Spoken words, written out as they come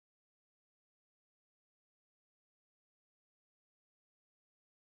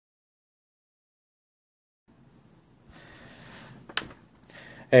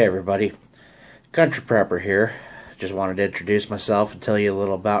Hey everybody, Country Prepper here. Just wanted to introduce myself and tell you a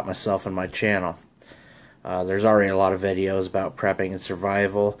little about myself and my channel. There's already a lot of videos about prepping and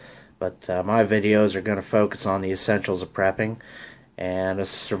survival, but my videos are going to focus on the essentials of prepping and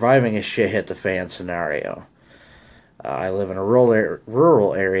surviving a shit hit the fan scenario. I live in a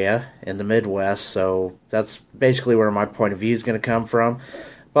rural area in the Midwest, so that's basically where my point of view is going to come from,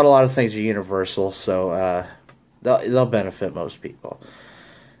 but a lot of things are universal, so they'll benefit most people.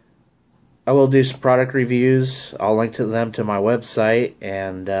 I will do some product reviews. I'll link to them to my website,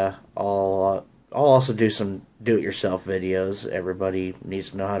 and I'll also do some do-it-yourself videos. Everybody needs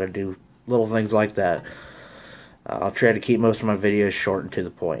to know how to do little things like that. I'll try to keep most of my videos short and to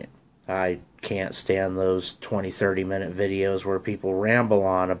the point. I can't stand those 20-30 minute videos where people ramble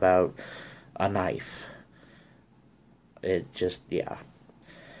on about a knife. It just, yeah.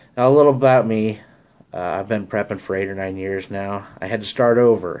 Now, a little about me. I've been prepping for 8 or 9 years now. I had to start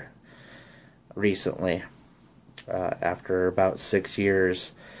over recently after about 6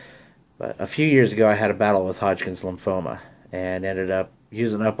 years. But a few years ago I had a battle with Hodgkin's lymphoma and ended up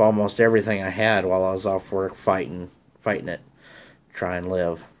using up almost everything I had while I was off work fighting it, try and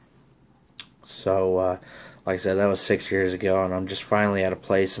live. So like I said, that was 6 years ago, and I'm just finally at a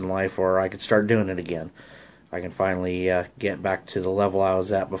place in life where I can start doing it again. I can finally get back to the level I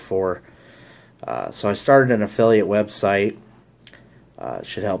was at before. So I started an affiliate website. It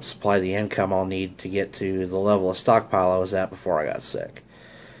should help supply the income I'll need to get to the level of stockpile I was at before I got sick.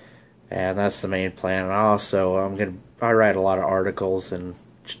 And that's the main plan. And I write a lot of articles and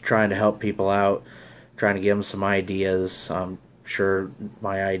just trying to help people out, trying to give them some ideas. I'm sure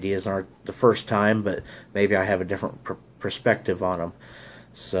my ideas aren't the first time, but maybe I have a different perspective on them.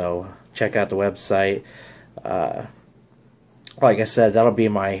 So check out the website. Like I said, that'll be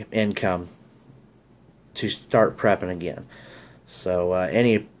my income to start prepping again. So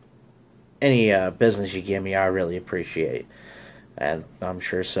any business you give me, I really appreciate, and I'm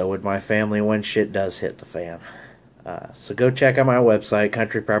sure so would my family when shit does hit the fan. So go check out my website,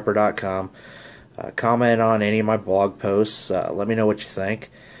 countryprepper.com. Comment on any of my blog posts. Let me know what you think.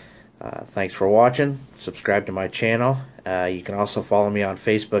 Thanks for watching. Subscribe to my channel. You can also follow me on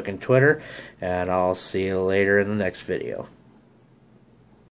Facebook and Twitter, and I'll see you later in the next video.